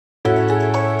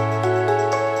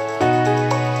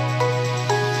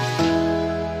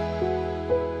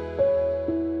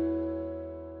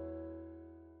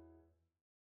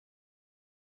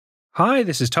Hi,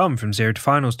 this is Tom from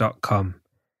ZeroToFinals.com.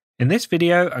 In this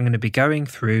video, I'm going to be going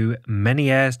through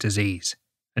Ménière's disease,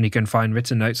 and you can find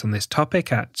written notes on this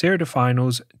topic at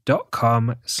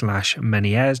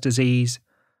ZeroToFinals.com/Ménière's disease,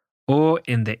 or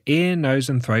in the ear, nose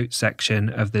and throat section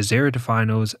of the Zero to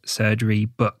Finals surgery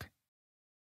book.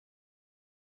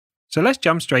 So let's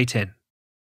jump straight in.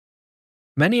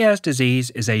 Ménière's disease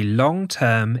is a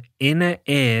long-term inner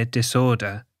ear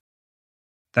disorder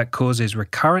that causes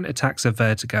recurrent attacks of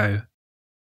vertigo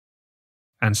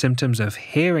and symptoms of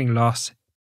hearing loss,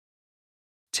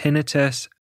 tinnitus,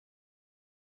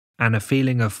 and a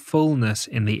feeling of fullness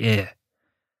in the ear.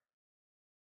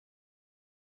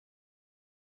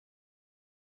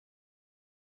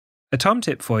 A Tom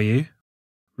tip for you: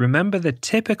 remember the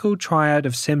typical triad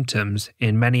of symptoms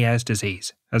in Ménière's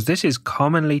disease, as this is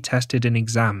commonly tested in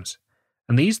exams,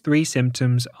 and these three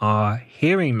symptoms are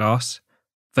hearing loss,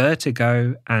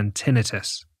 vertigo, and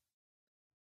tinnitus.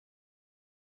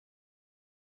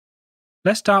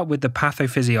 Let's start with the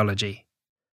pathophysiology.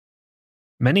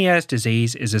 Ménière's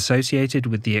disease is associated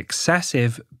with the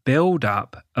excessive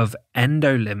build-up of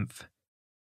endolymph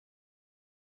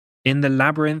in the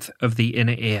labyrinth of the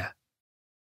inner ear,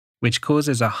 which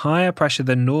causes a higher pressure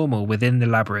than normal within the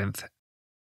labyrinth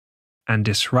and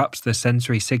disrupts the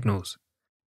sensory signals.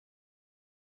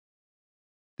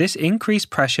 This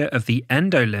increased pressure of the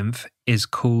endolymph is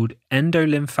called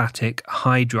endolymphatic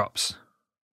hydrops.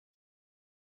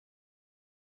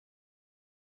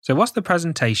 So what's the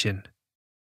presentation?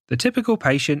 The typical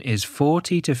patient is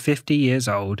 40 to 50 years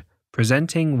old,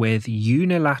 presenting with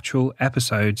unilateral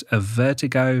episodes of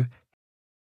vertigo,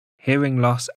 hearing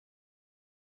loss,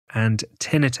 and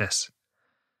tinnitus.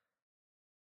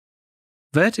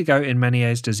 Vertigo in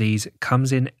Ménière's disease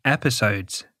comes in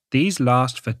episodes. These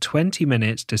last for 20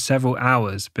 minutes to several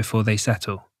hours before they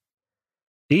settle.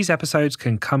 These episodes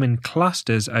can come in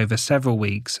clusters over several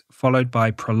weeks, followed by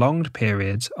prolonged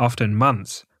periods, often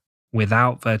months,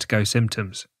 without vertigo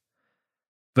symptoms.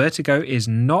 Vertigo is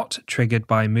not triggered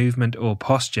by movement or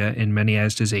posture in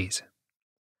Ménière's disease.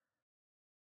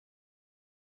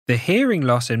 The hearing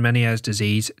loss in Ménière's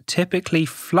disease typically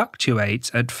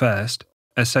fluctuates at first,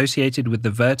 associated with the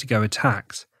vertigo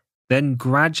attacks, then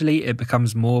gradually it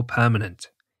becomes more permanent.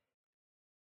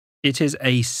 It is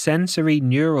a sensory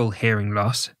neural hearing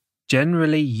loss,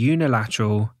 generally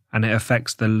unilateral, and it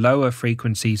affects the lower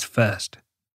frequencies first.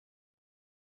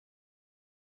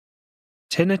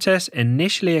 Tinnitus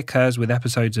initially occurs with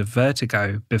episodes of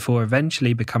vertigo before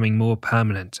eventually becoming more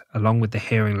permanent, along with the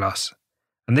hearing loss,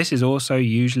 and this is also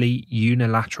usually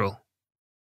unilateral.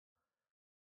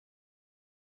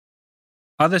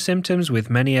 Other symptoms with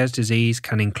Ménière's disease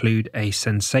can include a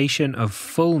sensation of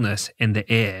fullness in the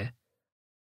ear,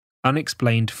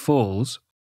 unexplained falls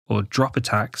or drop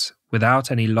attacks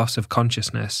without any loss of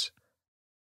consciousness,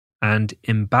 and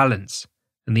imbalance,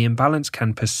 and the imbalance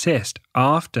can persist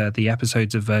after the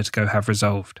episodes of vertigo have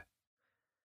resolved.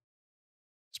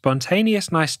 Spontaneous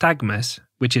nystagmus,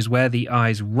 which is where the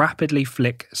eyes rapidly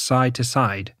flick side to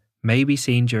side, may be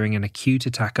seen during an acute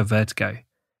attack of vertigo.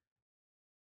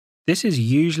 This is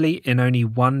usually in only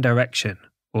one direction,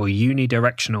 or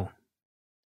unidirectional.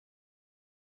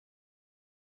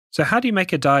 So how do you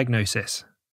make a diagnosis?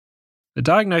 The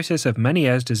diagnosis of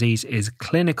Ménière's disease is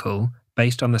clinical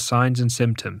based on the signs and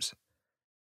symptoms.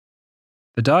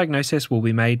 The diagnosis will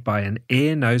be made by an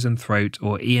ear, nose and throat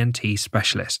or ENT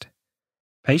specialist.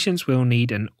 Patients will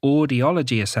need an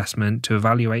audiology assessment to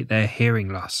evaluate their hearing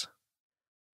loss.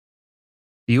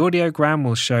 The audiogram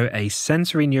will show a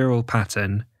sensory neural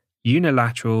pattern,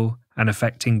 unilateral and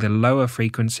affecting the lower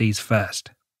frequencies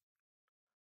first.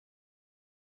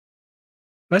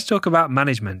 Let's talk about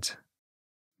management.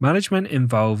 Management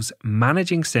involves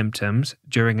managing symptoms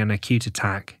during an acute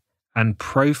attack and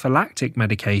prophylactic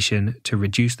medication to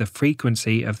reduce the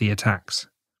frequency of the attacks.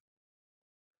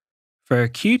 For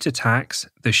acute attacks,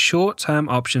 the short-term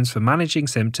options for managing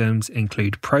symptoms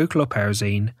include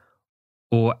prochlorperazine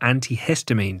or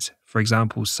antihistamines, for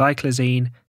example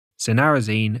cyclizine,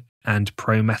 cinnarizine, and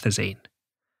promethazine.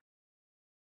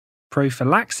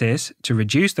 Prophylaxis to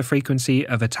reduce the frequency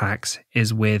of attacks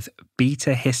is with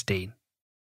beta-histine.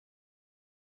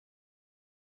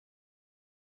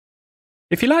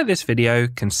 If you like this video,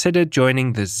 consider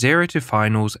joining the Zero to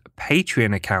Finals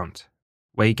Patreon account,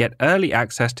 where you get early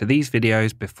access to these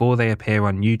videos before they appear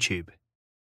on YouTube.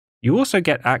 You also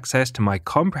get access to my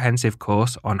comprehensive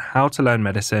course on how to learn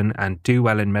medicine and do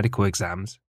well in medical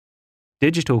exams,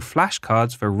 digital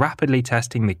flashcards for rapidly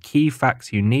testing the key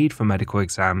facts you need for medical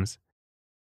exams,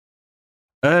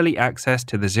 early access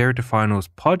to the Zero to Finals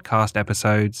podcast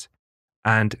episodes,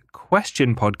 and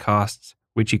question podcasts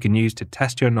which you can use to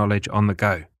test your knowledge on the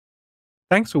go.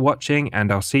 Thanks for watching,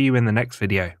 and I'll see you in the next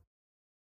video.